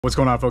What's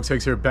going on, folks?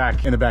 Hicks here,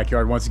 back in the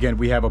backyard. Once again,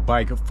 we have a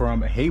bike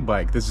from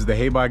Heybike. This is the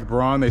Heybike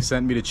Brawn they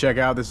sent me to check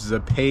out. This is a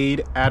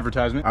paid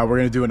advertisement. We're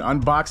going to do an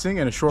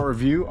unboxing and a short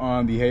review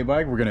on the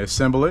Heybike. We're going to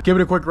assemble it, give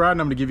it a quick ride, and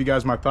I'm going to give you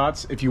guys my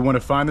thoughts. If you want to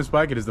find this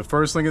bike, it is the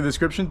first link in the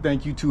description.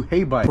 Thank you to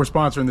Heybike for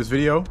sponsoring this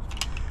video.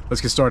 Let's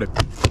get started.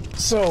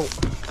 So,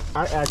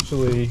 I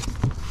actually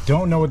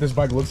don't know what this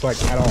bike looks like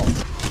at all.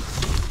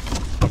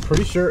 I'm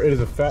pretty sure it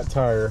is a fat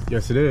tire.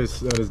 Yes, it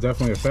is. That is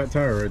definitely a fat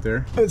tire right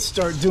there. Let's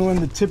start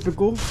doing the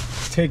typical.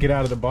 Take it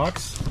out of the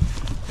box.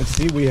 Let's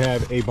see, we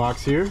have a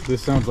box here.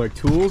 This sounds like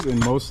tools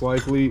and most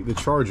likely the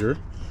charger.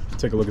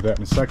 Take a look at that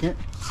in a second.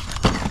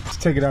 Let's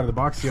take it out of the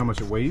box, see how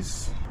much it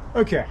weighs.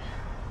 Okay,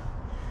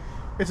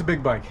 it's a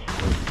big bike.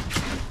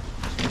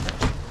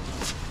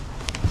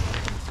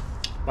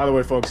 By the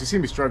way, folks, you see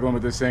me struggling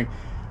with this thing.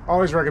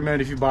 Always recommend,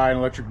 if you buy an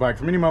electric bike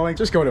from any of my links,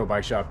 just go to a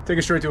bike shop. Take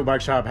it straight to a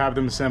bike shop, have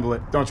them assemble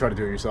it. Don't try to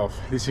do it yourself.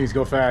 These things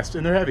go fast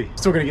and they're heavy.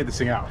 Still gonna get this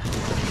thing out.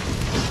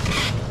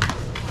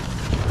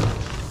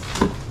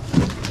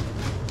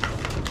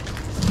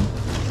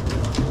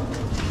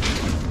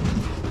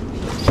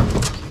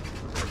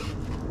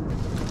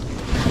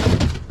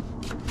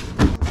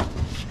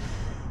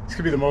 This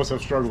could be the most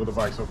I've struggled with the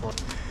bike so far.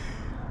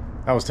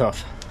 That was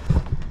tough.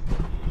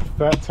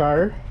 Fat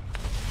tire,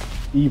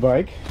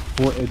 e-bike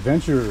for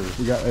adventure.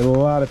 We got a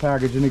lot of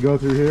packaging to go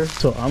through here.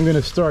 So I'm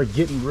gonna start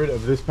getting rid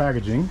of this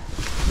packaging.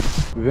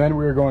 Then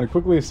we're going to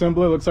quickly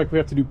assemble it. Looks like we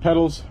have to do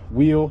pedals,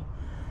 wheel,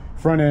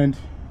 front end,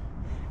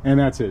 and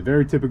that's it.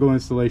 Very typical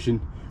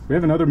installation. We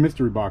have another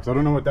mystery box. I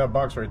don't know what that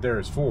box right there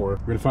is for.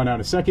 We're gonna find out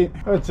in a second.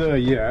 But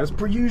yeah, as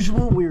per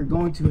usual, we're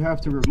going to have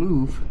to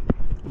remove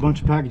a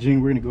bunch of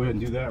packaging. We're gonna go ahead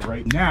and do that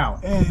right now.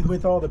 And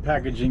with all the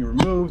packaging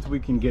removed,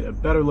 we can get a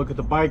better look at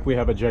the bike. We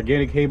have a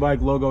gigantic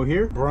Heybike logo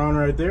here, Brawn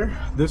right there.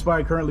 This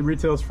bike currently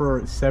retails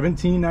for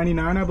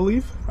 $17.99, I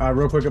believe.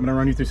 Real quick, I'm gonna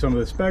run you through some of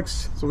the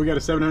specs. So we got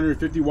a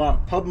 750 watt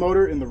hub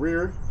motor in the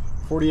rear,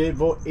 48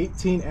 volt,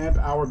 18 amp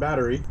hour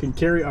battery, can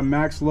carry a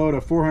max load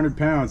of 400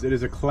 pounds. It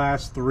is a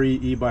class 3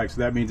 e-bike,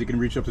 so that means it can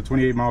reach up to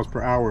 28 miles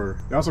per hour.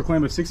 They also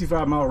claim a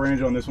 65-mile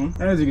range on this one.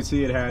 And as you can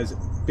see, it has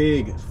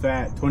big,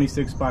 fat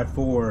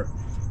 26x4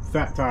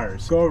 fat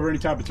tires. Go over any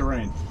type of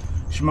terrain.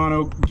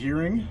 Shimano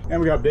gearing,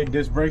 and we got big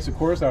disc brakes, of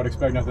course. I would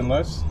expect nothing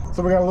less.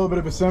 So we got a little bit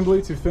of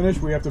assembly to finish.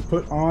 We have to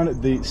put on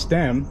the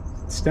stem.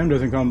 Stem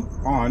doesn't come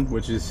on,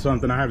 which is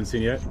something I haven't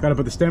seen yet. Got to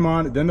put the stem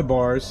on, then the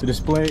bars. The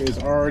display is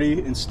already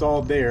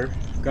installed there.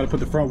 Got to put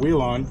the front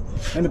wheel on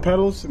and the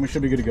pedals, and we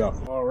should be good to go.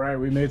 All right,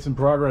 we made some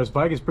progress.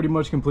 Bike is pretty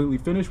much completely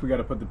finished. We got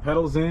to put the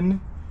pedals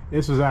in.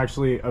 This was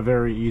actually a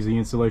very easy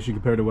installation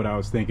compared to what I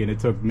was thinking. It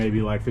took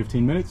maybe like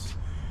 15 minutes.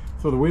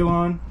 Throw the wheel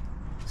on.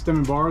 Stem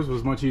and bars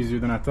was much easier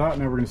than I thought.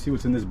 Now we're going to see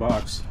what's in this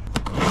box.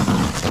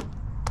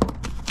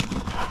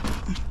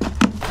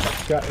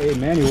 Got a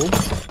manual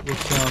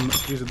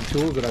with these are the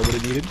tools that I would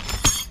have needed.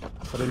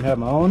 I didn't have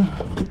my own.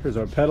 Here's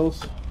our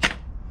pedals.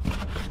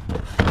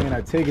 And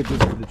I take it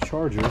this is the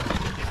charger.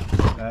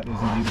 That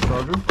is indeed the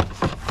charger.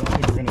 I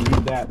think we're going to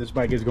need that. This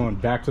bike is going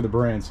back to the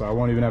brand, so I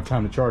won't even have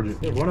time to charge it.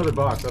 There's one other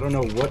box. I don't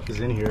know what is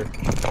in here.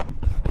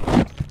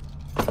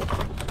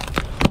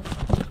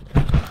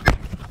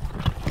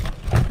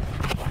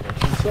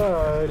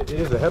 Inside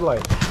is a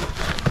headlight.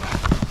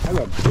 I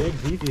got a big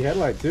beefy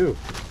headlight too.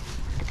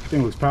 This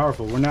thing looks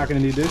powerful. We're not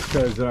going to need this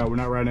because we're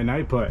not riding at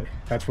night, but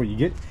that's what you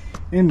get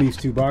in these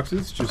two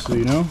boxes, just so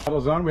you know.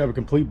 Pedals on, we have a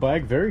complete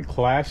bike. Very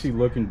classy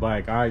looking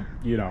bike.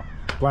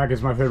 Black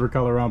is my favorite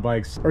color on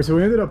bikes. All right, so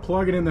we ended up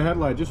plugging in the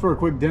headlight just for a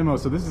quick demo.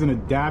 So this is an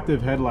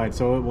adaptive headlight,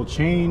 so it will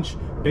change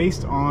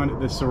based on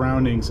the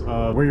surroundings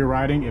of where you're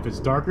riding. If it's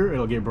darker,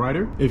 it'll get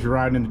brighter. If you're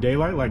riding in the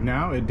daylight, like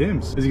now, it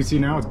dims. As you can see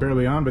now, it's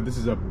barely on, but this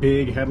is a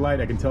big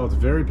headlight. I can tell it's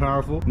very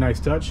powerful.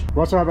 Nice touch. We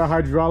also have a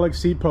hydraulic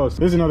seat post.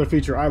 This is another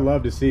feature I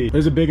love to see.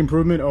 There's a big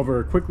improvement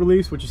over quick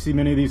release, which you see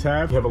many of these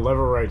have. You have a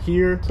lever right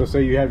here. So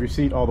say you have your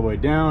seat all the way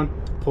down,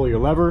 pull your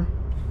lever,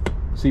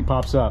 seat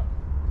pops up.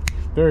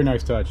 Very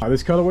nice touch.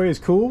 This colorway is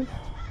cool.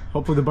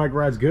 Hopefully the bike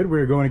rides good.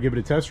 We're going to give it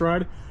a test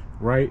ride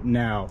right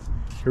now.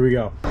 Here we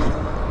go.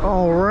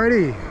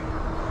 Alrighty,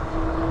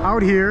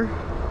 out here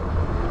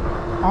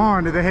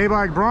on the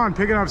Heybike Brawn,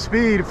 picking up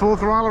speed, full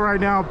throttle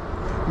right now.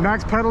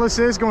 Max pedal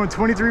assist going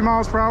 23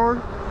 miles per hour,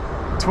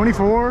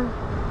 24,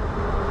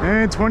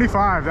 and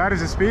 25. That is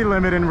the speed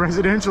limit in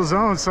residential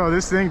zones, so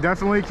this thing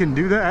definitely can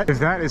do that if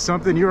that is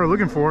something you are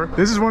looking for.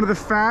 This is one of the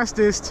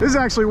fastest, this is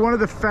actually one of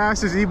the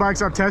fastest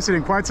e-bikes I've tested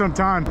in quite some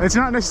time. It's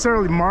not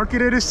necessarily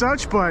marketed as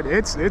such, but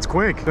it's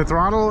quick. The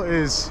throttle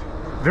is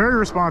very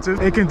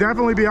responsive. It can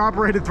definitely be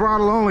operated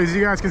throttle only. As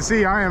you guys can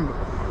see, I am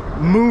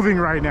moving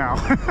right now.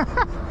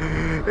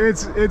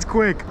 It's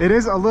quick. It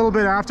is a little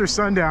bit after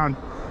sundown,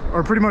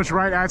 or pretty much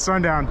right at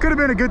sundown. Could have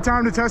been a good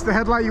time to test the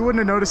headlight. You wouldn't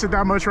have noticed it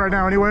that much right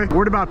now anyway.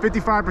 We're at about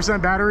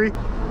 55% battery.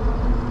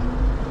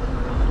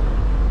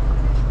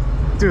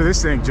 Dude,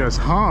 this thing just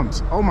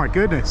hums. Oh my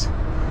goodness.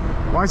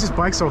 Why is this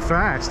bike so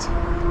fast?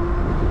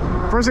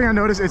 First thing I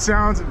noticed, it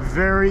sounds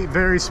very,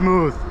 very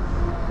smooth.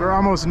 There are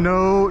almost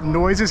no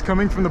noises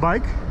coming from the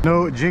bike.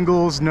 No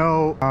jingles,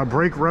 no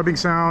brake rubbing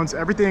sounds.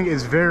 Everything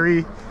is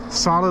very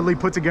solidly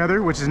put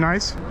together, which is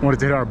nice.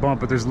 Wanted to hit our bump,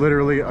 but there's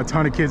literally a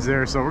ton of kids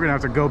there, so we're gonna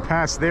have to go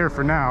past there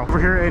for now. Over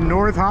here in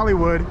North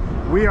Hollywood,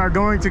 we are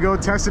going to go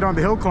test it on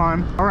the hill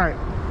climb. All right,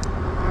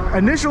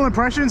 initial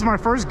impressions, my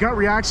first gut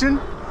reaction,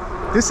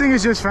 this thing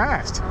is just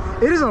fast.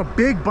 It is a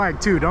big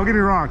bike too, don't get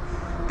me wrong.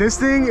 This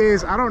thing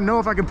is, I don't know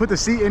if I can put the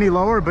seat any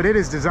lower, but it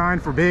is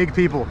designed for big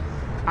people.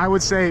 I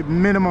would say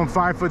minimum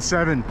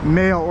 5'7",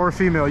 male or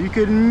female. You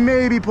could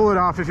maybe pull it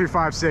off if you're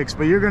 5'6",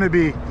 but you are gonna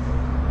be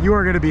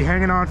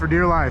hanging on for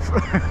dear life.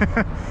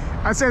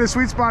 I'd say the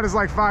sweet spot is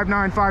like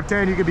 5'9",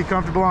 5'10". You could be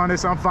comfortable on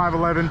this. I'm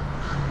 5'11",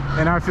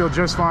 and I feel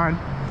just fine.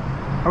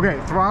 Okay,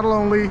 throttle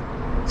only,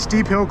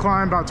 steep hill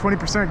climb, about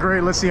 20%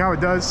 grade. Let's see how it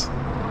does.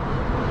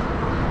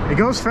 It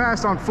goes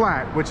fast on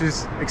flat, which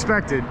is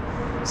expected.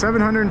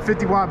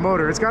 750 watt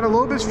motor. It's got a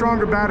little bit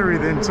stronger battery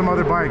than some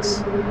other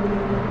bikes.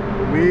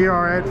 We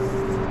are at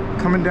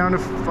coming down to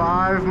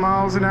 5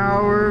 miles an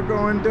hour,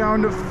 going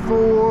down to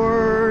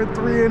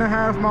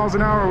 3.5 miles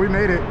an hour. We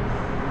made it.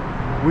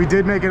 We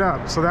did make it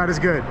up, so that is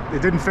good.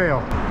 It didn't fail.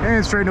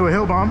 And straight into a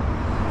hill bomb.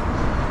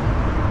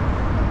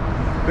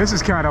 This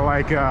is kind of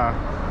like,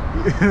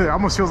 it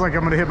almost feels like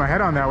I'm gonna hit my head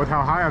on that with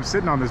how high I'm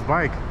sitting on this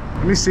bike.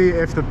 Let me see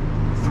if the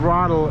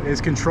throttle is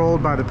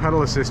controlled by the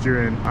pedal assist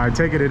you're in. I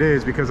take it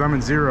is, because I'm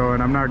in 0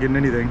 and I'm not getting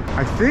anything.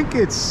 I think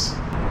it's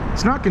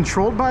not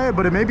controlled by it,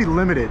 but it may be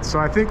limited. So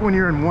I think when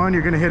you're in 1,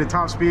 you're gonna hit a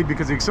top speed,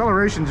 because the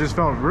acceleration just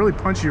felt really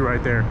punchy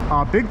right there.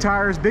 Big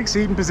tires, big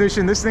seating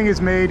position. This thing is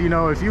made, you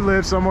know, if you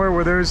live somewhere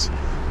where there's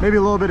maybe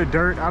a little bit of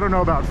dirt. I don't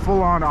know about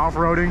full-on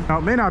off-roading. Now,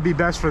 it may not be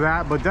best for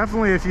that, but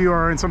definitely if you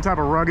are in some type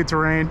of rugged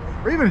terrain,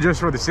 or even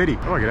just for the city.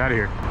 Oh, get out of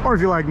here. Or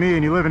if you're like me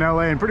and you live in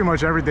LA and pretty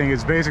much everything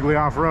is basically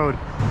off-road.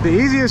 The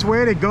easiest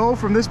way to go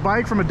from this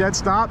bike from a dead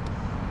stop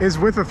is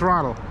with the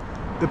throttle.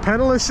 The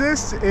pedal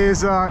assist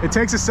is, it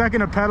takes a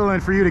second of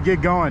pedaling for you to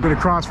get going. We're gonna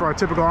cross for our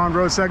typical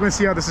on-road segment,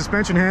 see how the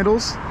suspension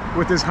handles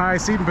with this high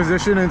seating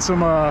position and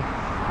some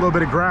little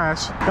bit of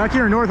grass. Back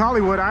here in North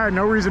Hollywood, I had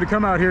no reason to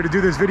come out here to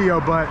do this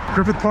video, but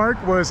Griffith Park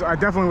I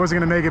definitely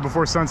wasn't gonna make it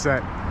before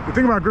sunset. The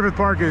thing about Griffith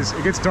Park is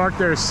it gets dark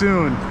there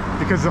soon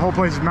because the whole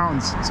place is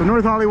mountains. So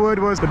North Hollywood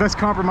was the best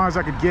compromise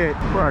I could get.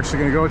 We're actually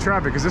gonna go with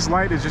traffic because this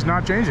light is just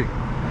not changing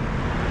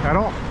at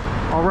all.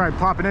 All right,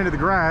 popping into the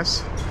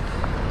grass.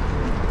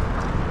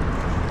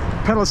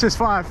 Pedal assist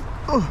 5.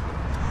 Oh,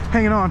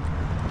 hanging on.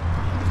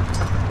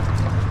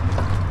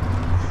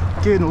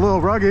 Getting a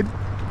little rugged.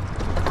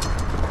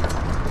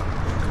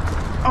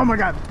 Oh my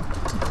God,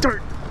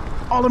 dirt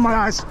all in my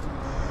eyes.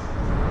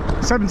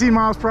 17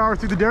 miles per hour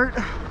through the dirt.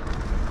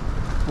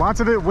 Lots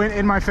of it went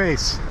in my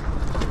face.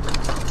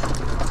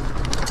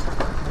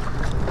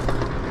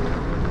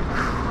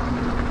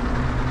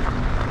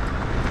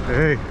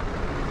 Hey.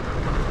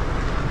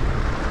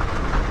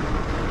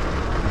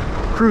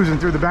 Cruising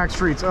through the back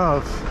streets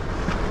of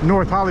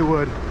North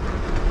Hollywood.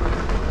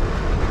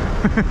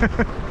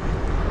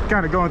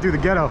 Kind of going through the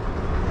ghetto.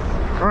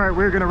 All right,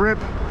 we're gonna rip.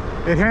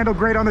 It handled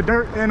great on the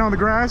dirt and on the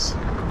grass.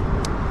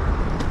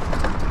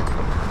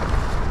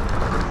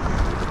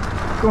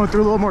 Going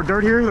through a little more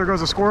dirt here. There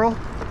goes a squirrel.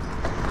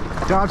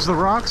 Dodge the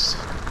rocks.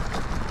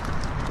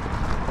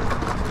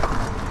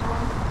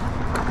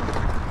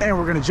 And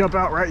we're gonna jump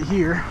out right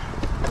here.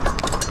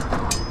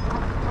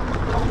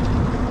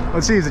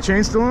 Let's see, is the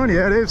chain still on?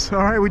 Yeah, it is.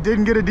 All right, we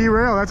didn't get a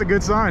derail. That's a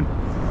good sign.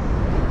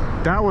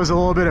 That was a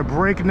little bit of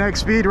breakneck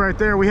speed right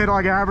there. We hit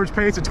like average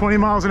pace of 20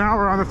 miles an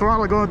hour on the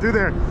throttle going through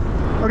there.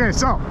 Okay,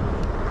 so,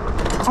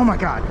 oh my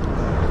God.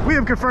 We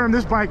have confirmed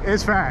this bike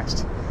is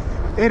fast.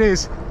 It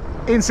is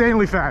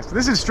insanely fast.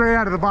 This is straight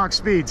out of the box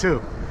speed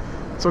too.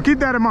 So keep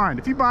that in mind.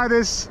 If you buy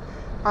this,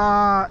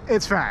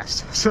 it's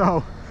fast.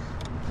 So,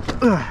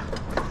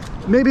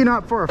 maybe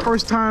not for a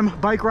first time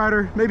bike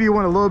rider. Maybe you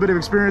want a little bit of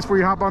experience before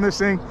you hop on this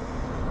thing.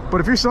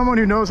 But if you're someone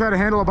who knows how to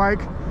handle a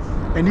bike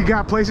and you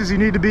got places you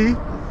need to be,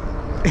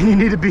 and you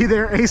need to be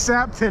there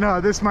ASAP, then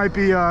this might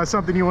be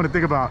something you want to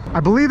think about. I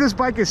believe this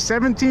bike is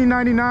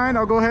 $17.99.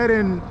 I'll go ahead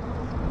and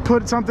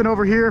put something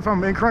over here if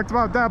I'm incorrect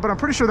about that, but I'm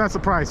pretty sure that's the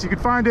price. You can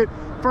find it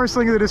first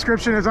link in the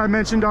description, as I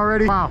mentioned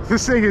already. Wow,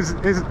 this thing is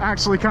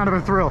actually kind of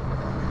a thrill.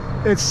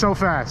 It's so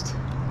fast.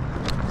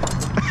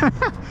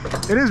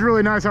 It is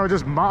really nice how it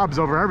just mobs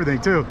over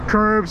everything too.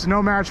 Curbs,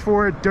 no match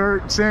for it.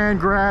 Dirt, sand,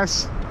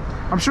 grass.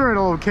 I'm sure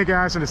it'll kick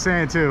ass in the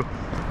sand too.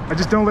 I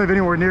just don't live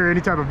anywhere near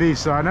any type of beach,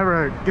 so I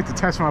never get to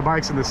test my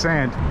bikes in the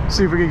sand.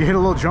 See if we can hit a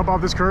little jump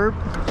off this curb.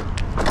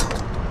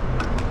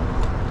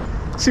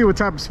 See what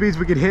type of speeds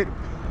we could hit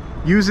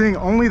using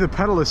only the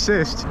pedal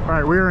assist. All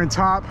right, we're in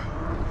top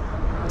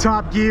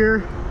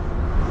gear.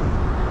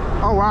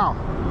 Oh wow,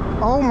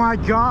 oh my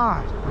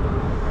God.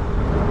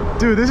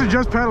 Dude, this is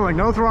just pedaling,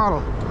 no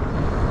throttle.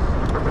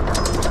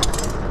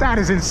 That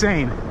is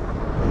insane.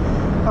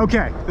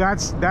 Okay,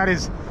 that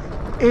is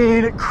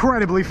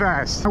incredibly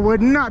fast. I would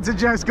not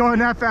suggest going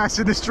that fast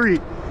in the street.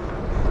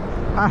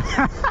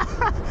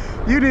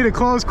 You need a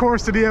closed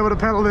course to be able to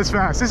pedal this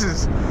fast. This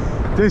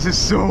is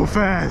so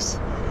fast.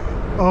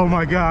 Oh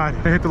my God,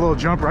 I hit the little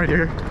jump right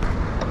here.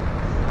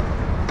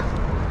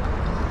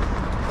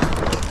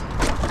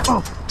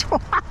 Oh,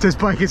 this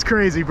bike is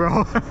crazy,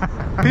 bro.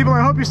 People,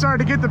 I hope you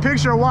started to get the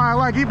picture of why I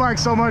like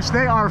e-bikes so much.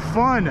 They are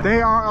fun.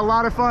 They are a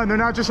lot of fun. They're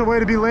not just a way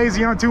to be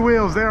lazy on two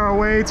wheels. They are a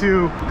way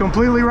to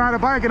completely ride a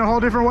bike in a whole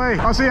different way.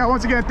 Also, yeah,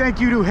 once again, thank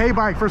you to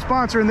Heybike for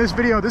sponsoring this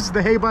video. This is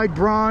the Heybike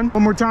Brawn.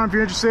 One more time, if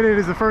you're interested, it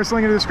is the first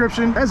link in the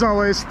description. As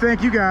always,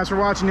 thank you guys for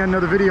watching yet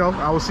another video.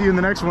 I will see you in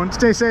the next one.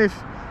 Stay safe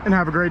and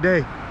have a great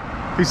day.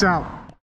 Peace out.